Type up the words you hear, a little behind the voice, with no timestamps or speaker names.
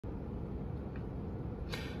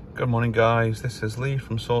Good morning guys, this is Lee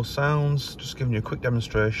from Source Sounds, just giving you a quick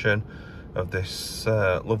demonstration of this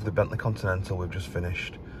lovely Bentley Continental we've just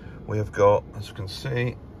finished. We have got, as you can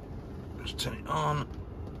see, just turn it on.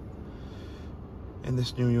 In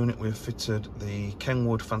this new unit we have fitted the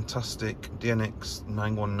KENWOOD fantastic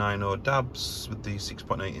DNX9190DABS with the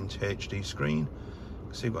 6.8 inch HD screen. You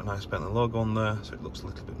can see we've got a nice Bentley logo on there, so it looks a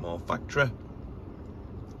little bit more factory.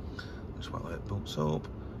 Just while it boots up.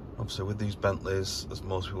 Obviously with these Bentleys, as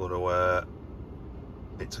most people are aware,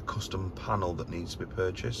 it's a custom panel that needs to be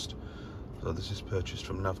purchased. So this is purchased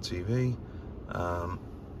from Nav TV. And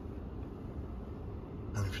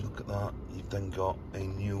if you look at that, you've then got a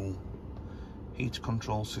new heater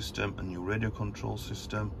control system, a new radio control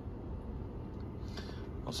system.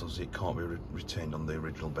 Also, it can't be retained on the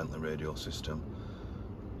original Bentley radio system.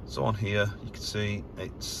 So on here, you can see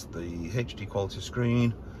it's the HD quality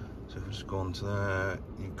screen. So if we just go onto there,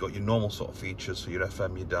 you've got your normal sort of features, so your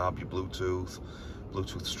FM, your DAB, your Bluetooth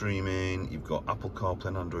streaming. You've got Apple CarPlay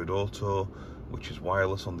and Android Auto, which is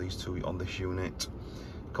wireless on these two on this unit.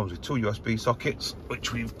 It comes with two USB sockets,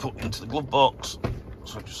 which we've put into the glove box.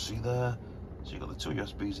 So just see there. So you've got the two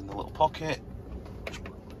USBs in the little pocket.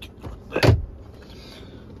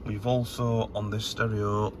 We've also on this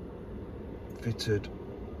stereo fitted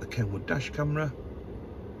the KENWOOD dash camera,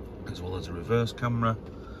 as well as a reverse camera.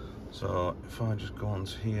 So if I just go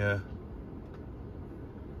onto here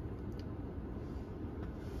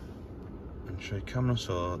and show you camera,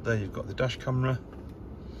 so there you've got the dash camera.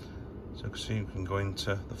 So you can see you can go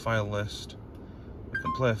into the file list, we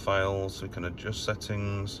can play files, we can adjust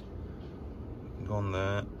settings, we can go on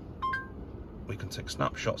there, we can take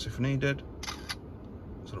snapshots if needed.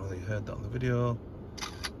 So I don't know whether you heard that on the video,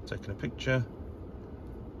 taking a picture,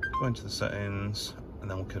 go into the settings, and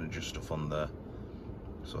then we can adjust stuff on there.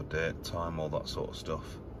 So date, time, all that sort of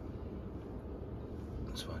stuff.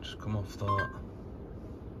 So I just come off that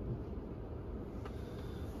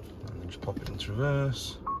and then just pop it into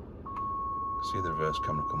reverse. See the reverse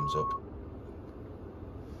camera comes up.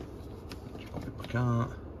 Just pop it back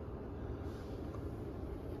out.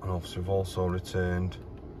 And obviously we've also retained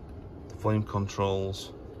the volume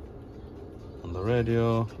controls on the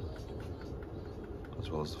radio,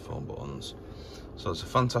 as well as the phone buttons. So it's a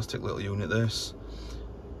fantastic little unit, this.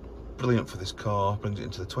 Brilliant for this car, brings it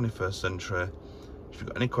into the 21st century. If you've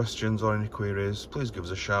got any questions or any queries, please give us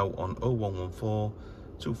a shout on 0114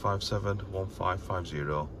 257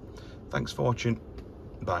 1550. Thanks for watching.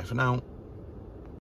 Bye for now.